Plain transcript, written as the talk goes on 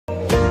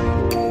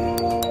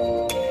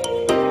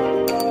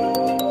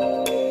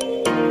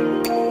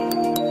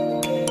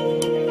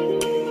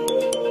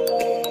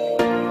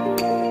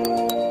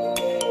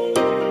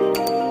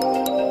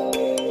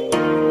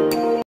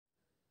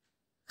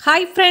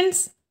Hi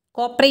friends,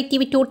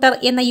 cooperative tutor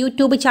എന്ന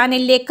YouTube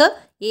ചാനലിലേക്ക്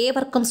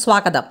ഏവർക്കും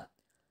സ്വാഗതം.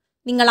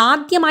 നിങ്ങൾ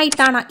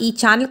ആദ്യമായിട്ടാണ് ഈ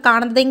ചാനൽ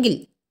കാണുന്നതെങ്കിൽ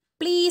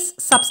പ്ലീസ്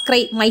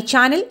സബ്സ്ക്രൈബ് മൈ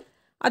ചാനൽ.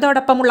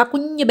 അതോടൊപ്പമുള്ള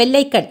കുഞ്ഞു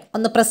ബെല്ലൈക്കൺ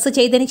ഒന്ന് പ്രസ്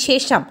ചെയ്തതിന്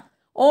ശേഷം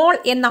ഓൾ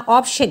എന്ന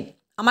ഓപ്ഷൻ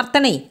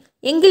അമർത്തണേ.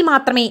 എങ്കിൽ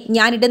മാത്രമേ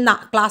ഞാനിടുന്ന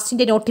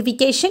ക്ലാസ്സിൻ്റെ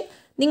നോട്ടിഫിക്കേഷൻ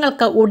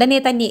നിങ്ങൾക്ക് ഉടനെ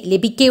തന്നെ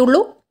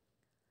ലഭിക്കുകയുള്ളൂ.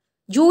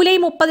 ജൂലൈ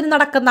 30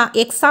 നടക്കുന്ന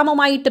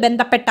എക്സാമുമായിട്ട്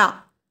ബന്ധപ്പെട്ട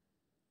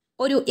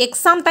ഒരു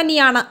എക്സാം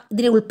തന്നെയാണ്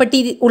ഇതിന്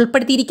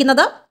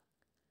ഉൾപ്പെടുത്തിയിരിക്കുന്നത്.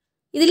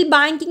 ഇതിൽ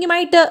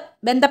ബാങ്കിങ്ങുമായിട്ട്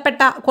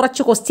ബന്ധപ്പെട്ട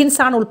കുറച്ച്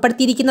ക്വസ്റ്റ്യൻസാണ്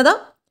ഉൾപ്പെടുത്തിയിരിക്കുന്നത്.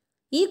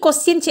 ഈ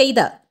ക്വസ്റ്റ്യൻ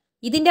ചെയ്ത്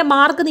ഇതിൻ്റെ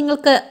മാർക്ക്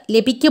നിങ്ങൾക്ക്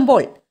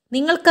ലഭിക്കുമ്പോൾ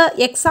നിങ്ങൾക്ക്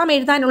എക്സാം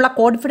എഴുതാനുള്ള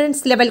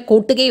കോൺഫിഡൻസ് ലെവൽ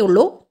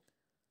കൂട്ടുകയുള്ളൂ.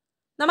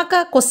 നമുക്ക്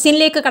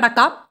ക്വസ്റ്റ്യനിലേക്ക്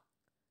കടക്കാം.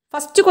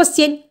 First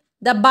question: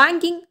 the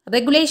banking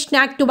regulation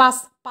act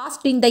was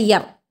passed in the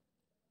year.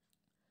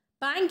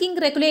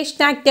 Banking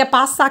regulation act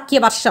പാസ്സാക്കിയ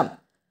വർഷം: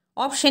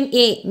 option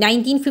A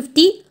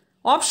 1950,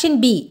 option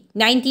B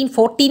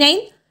 1949,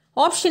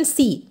 option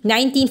C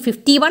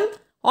 1951,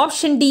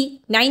 option D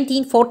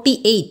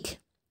 1948.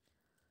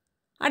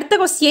 അടുത്ത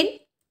question: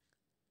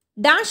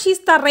 dash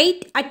is the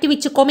rate at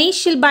which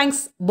commercial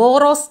banks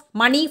boroughs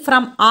money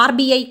from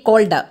RBI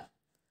called.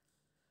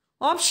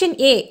 Option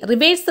A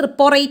reverse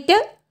repo rate,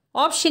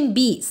 option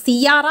B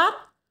CRR,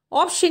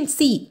 option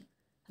C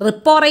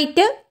repo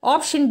rate,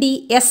 option D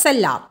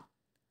SLR.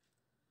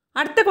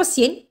 അടുത്ത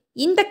question: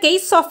 in the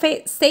case of A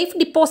safe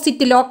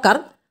deposit locker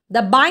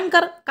the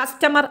banker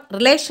customer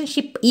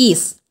relationship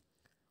is.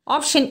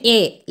 Option A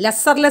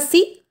lesser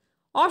lessee,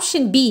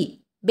 option B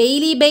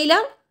bailey bailer,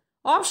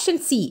 option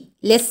C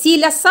lessee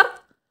lesser,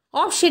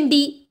 option D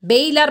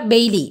bailer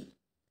bailey.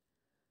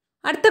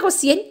 അടുത്ത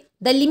question: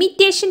 the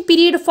limitation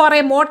period for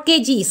a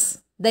mortgage is.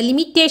 The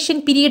limitation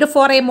period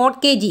for a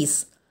mortgage is.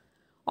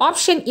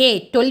 Option A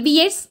 12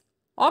 years,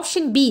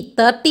 option B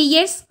 30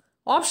 years,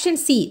 option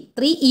C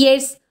 3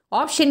 years,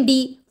 option D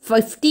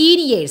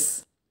 15 years.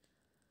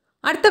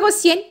 അടുത്ത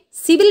question: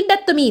 civil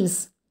death means.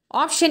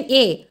 Option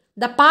A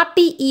the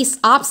party is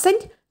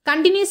absent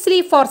continuously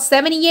four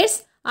 7 years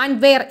and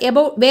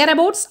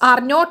whereabouts are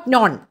not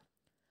known.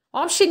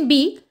 Option B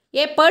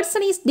A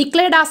person is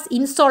declared as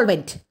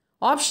insolvent.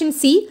 Option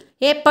C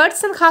A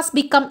person has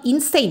become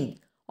insane.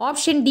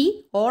 Option D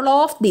all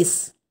of this.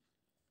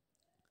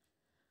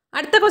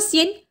 അടുത്ത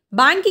question: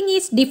 banking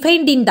is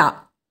defined in the.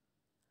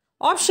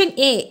 Option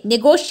A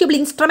negotiable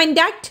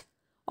instrument act,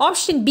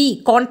 option B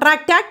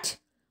contract act,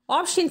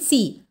 option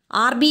C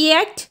RBI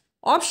act,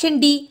 option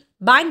D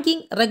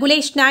banking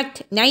regulation act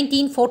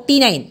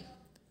 1949.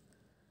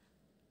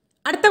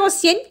 അടുത്ത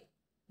question: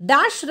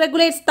 dash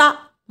regulates the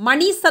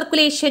money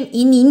circulation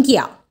in India.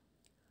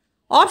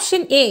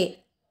 Option A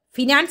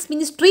finance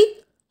ministry,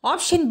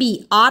 option B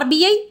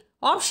RBI,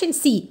 option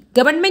C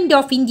government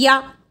of India,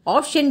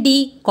 option D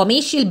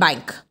commercial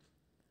bank.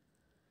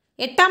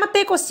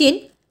 എട്ടാമത്തെ question: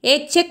 a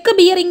cheque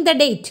bearing the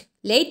date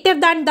later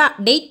than the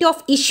date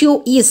of issue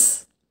is.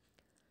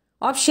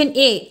 Option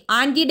A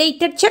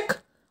anti-dated check,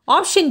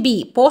 option B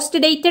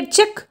post-dated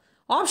check,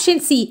 option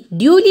C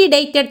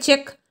duly-dated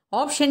check,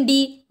 option D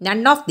none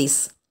of this.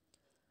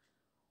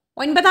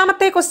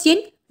 ഒൻപതാമത്തെ question: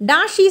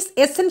 dash is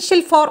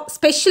essential for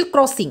special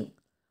crossing.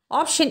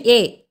 Option A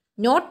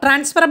not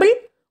transferable,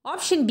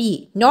 option B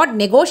not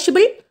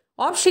negotiable,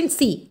 option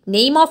C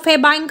name of A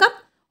banker,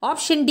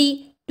 option D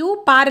 2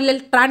 parallel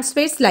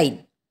transfers line.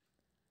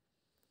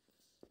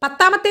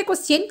 പത്താമത്തെ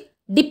question: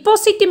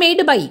 deposit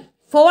made by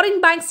foreign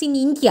banks in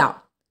India.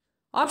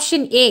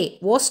 Option A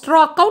Vostro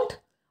account,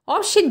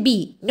 option B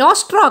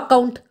Nostro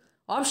account,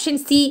 option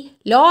C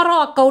Loro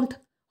account,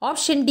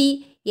 option D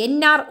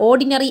NR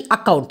ordinary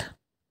account.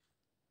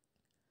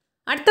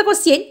 അടുത്ത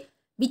question: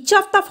 which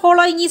of the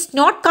following is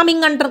not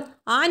coming under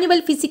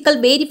annual physical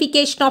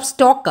verification of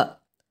stock?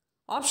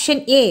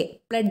 Option A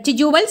pledge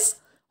jewels,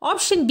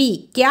 option B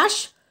cash,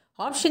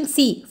 option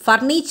C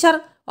furniture,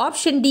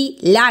 option D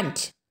land.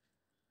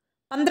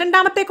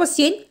 12ാമത്തെ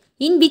question: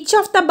 in which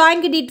of the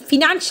bank did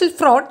financial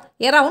fraud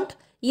around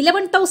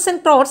 11,000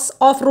 crores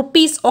of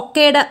rupees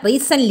occurred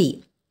recently?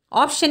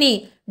 Option A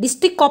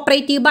District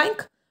Cooperative Bank,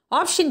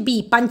 option B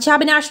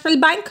Punjab National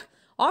Bank,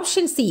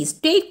 option C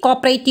State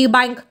Cooperative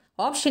Bank,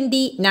 option D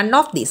none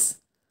of this.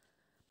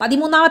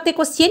 13ാമത്തെ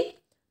question: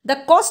 the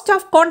cost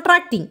of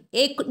contracting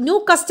a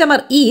new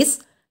customer is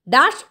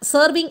dash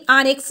serving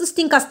an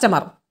existing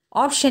customer.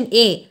 Option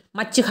A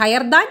much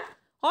higher than,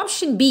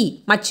 option B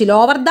much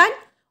lower than,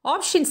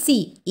 option C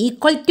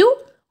equal to,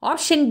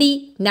 option D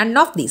none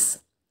of this.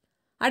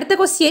 അടുത്ത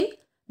question: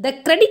 the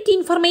credit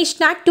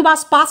information act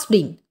was passed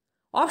in.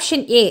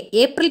 Option A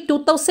April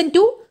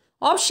 2002,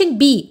 option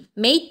B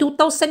May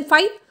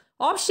 2005,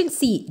 option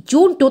C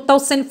June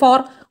 2004,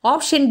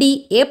 option D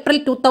April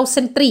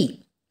 2003.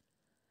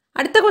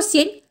 അടുത്ത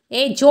question: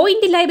 A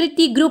joint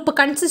liability group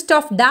consist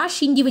of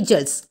dash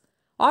individuals.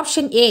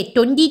 Option A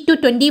 20 to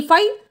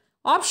 25,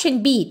 option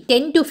B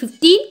 10 to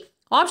 15,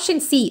 option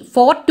C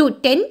 4 to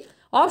 10,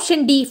 option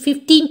D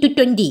 15 to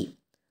 20.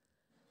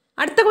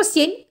 അടുത്ത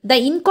question: the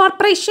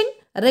incorporation,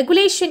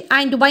 regulation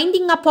and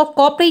winding up of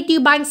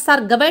cooperative banks are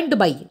governed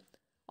by.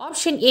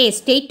 Option A,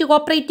 State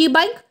Cooperative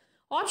Bank.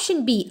 Option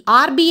B,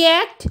 RBA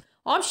Act.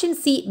 Option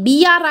C,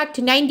 BR Act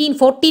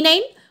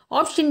 1949.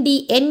 Option D,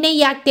 NI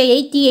Act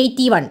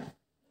 8081.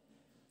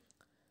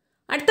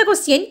 അടുത്ത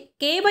question,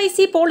 KYC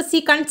policy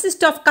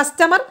consists of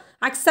customer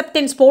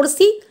acceptance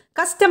policy,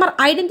 customer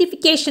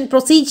identification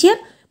procedure,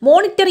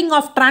 monitoring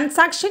of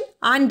transaction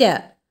and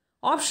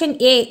Option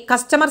A,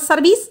 customer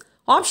service.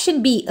 Option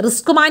B,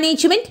 risk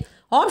management.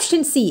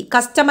 Option C,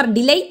 customer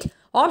delight.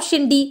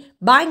 Option D,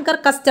 banker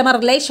customer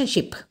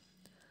relationship.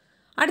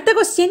 അടുത്ത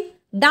question,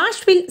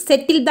 dash will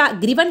settle the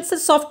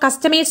grievances of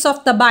customers of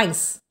the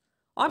banks.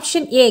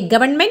 Option A,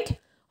 government.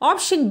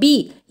 Option B,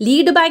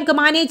 lead bank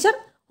manager.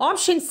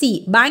 Option C,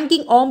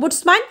 banking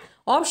ombudsman.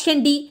 Option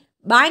D,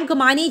 bank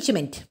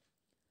management.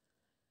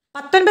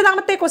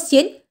 19ാമത്തെ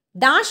question,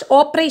 dash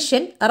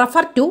operation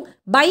refer to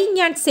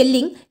buying and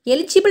selling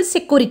eligible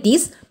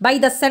securities by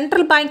the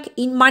central bank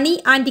in money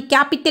and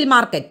capital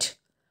market.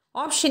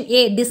 Option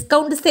A,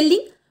 discount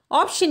selling.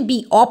 Option B,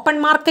 open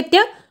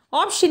market.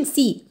 Option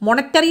C,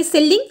 മൊണറ്ററി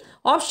selling.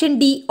 Option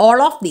D, all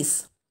of this.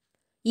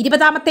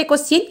 20ാമത്തെ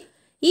question,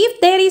 if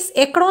there is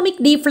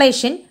economic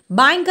deflation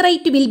bank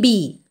rate will be.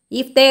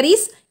 If there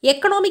is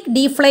economic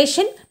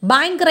deflation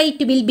bank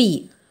rate will be.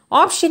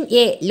 Option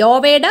A,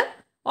 louvred.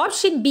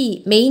 Option B,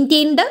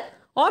 maintained.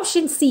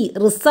 Option C,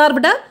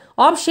 reserved.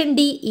 Option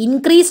D,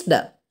 increased.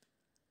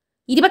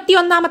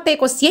 21ാമത്തെ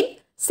question,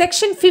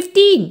 section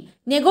 15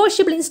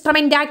 negotiable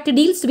instrument act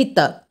deals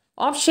with.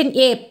 Option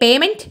A,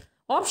 payment.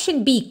 Option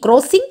B,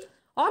 crossing.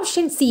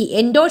 Option C,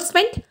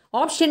 endorsement.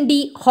 Option D,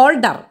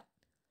 holder.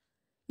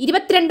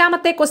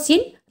 22ാമത്തെ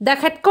question, the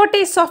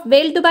headquarters of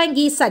world bank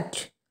is at.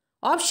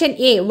 Option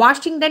A,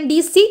 Washington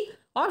DC.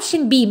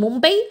 Option B,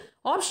 Mumbai.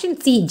 Option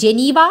C,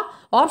 Geneva.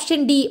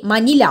 Option D,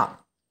 Manila.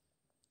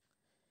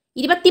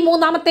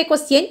 23ാമത്തെ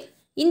question,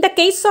 in the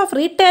case of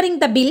റീടയറിംഗ്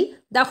the bill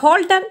the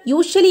holder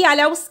usually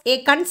allows A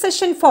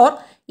concession four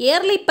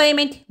yearly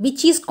payment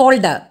which is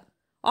called.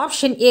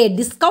 Option A,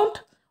 discount.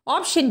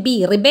 Option B,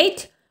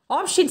 rebate.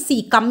 Option C,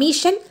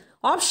 commission.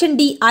 Option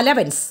D,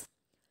 allowance.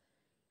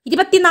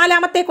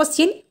 24ാമത്തെ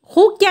question,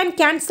 who can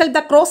cancel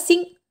the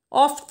crossing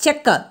of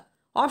cheque.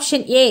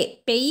 Option A,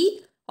 payee.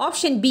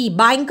 Option B,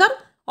 banker.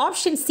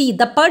 Option C,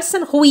 the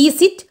person who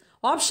is it.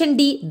 Option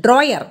D,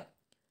 drawer.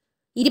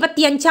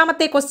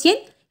 25ാമത്തെ question,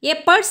 A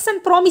person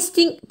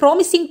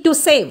promising to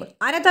save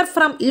another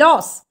from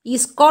loss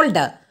is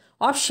called.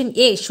 Option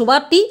A,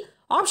 surety.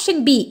 Option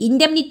B,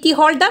 indemnity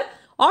holder.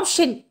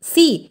 Option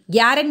C,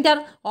 guarantor.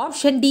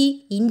 Option D,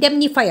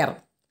 ഇൻഡെംനിഫയർ.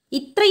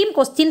 ഇത്രയും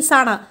questions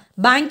ആണ്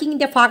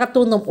ബാങ്കിങ്ങിൻ്റെ ഭാഗത്തു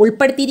നിന്നും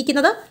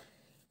ഉൾപ്പെടുത്തിയിരിക്കുന്നത്.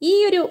 ഈ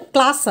ഒരു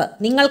class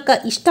നിങ്ങൾക്ക്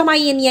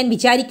ഇഷ്ടമായി എന്ന് ഞാൻ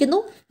വിചാരിക്കുന്നു.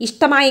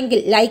 ഇഷ്ടമായെങ്കിൽ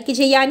ലൈക്ക്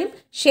ചെയ്യാനും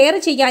ഷെയർ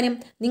ചെയ്യാനും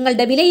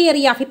നിങ്ങളുടെ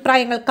വിലയേറിയ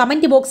അഭിപ്രായങ്ങൾ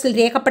കമൻറ്റ് ബോക്സിൽ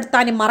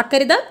രേഖപ്പെടുത്താനും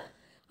മറക്കരുത്.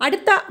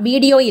 അടുത്ത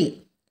വീഡിയോയിൽ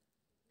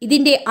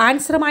ഇതിൻ്റെ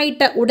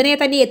ആൻസറുമായിട്ട് ഉടനെ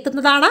തന്നെ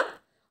എത്തുന്നതാണ്.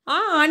 ആ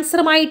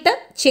ആൻസറുമായിട്ട്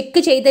ചെക്ക്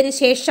ചെയ്തതിന്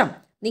ശേഷം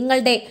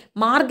നിങ്ങളുടെ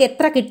മാർക്ക്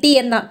എത്ര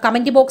കിട്ടിയെന്ന്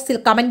കമൻറ്റ് ബോക്സിൽ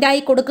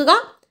കമൻറ്റായി കൊടുക്കുക.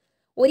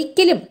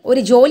 ഒരിക്കലും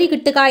ഒരു ജോലി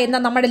കിട്ടുക എന്ന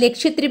നമ്മുടെ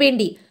ലക്ഷ്യത്തിനു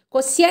വേണ്ടി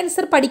ക്വസ്റ്റ്യൻ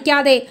ആൻസർ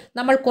പഠിക്കാതെ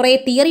നമ്മൾ കുറേ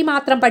തിയറി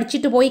മാത്രം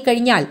പഠിച്ചിട്ട് പോയി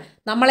കഴിഞ്ഞാൽ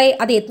നമ്മളെ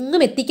അത്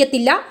എങ്ങും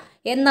എത്തിക്കത്തില്ല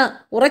എന്ന്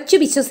ഉറച്ചു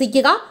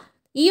വിശ്വസിക്കുക.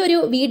 ഈ ഒരു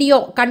വീഡിയോ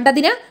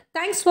കണ്ടതിന്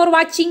താങ്ക്സ് ഫോർ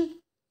വാച്ചിങ്.